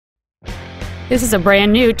This is a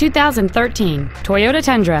brand new 2013 Toyota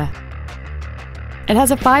Tundra. It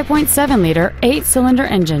has a 5.7-liter 8-cylinder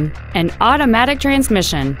engine, an automatic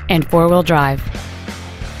transmission, and 4-wheel drive.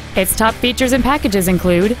 Its top features and packages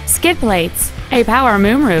include skid plates, a power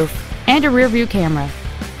moonroof, and a rear-view camera.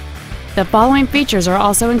 The following features are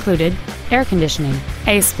also included: air conditioning,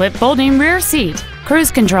 a split folding rear seat, cruise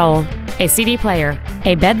control, a CD player,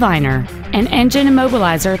 a bed liner, an engine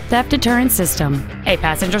immobilizer theft deterrent system, a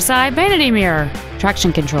passenger side vanity mirror,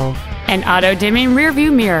 traction control, an auto-dimming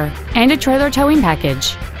rear-view mirror, and a trailer towing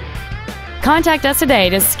package. Contact us today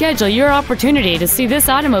to schedule your opportunity to see this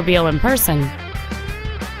automobile in person.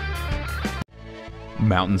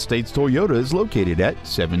 Mountain States Toyota is located at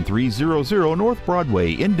 7300 North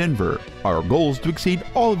Broadway in Denver. Our goal is to exceed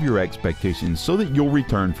all of your expectations so that you'll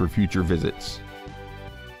return for future visits.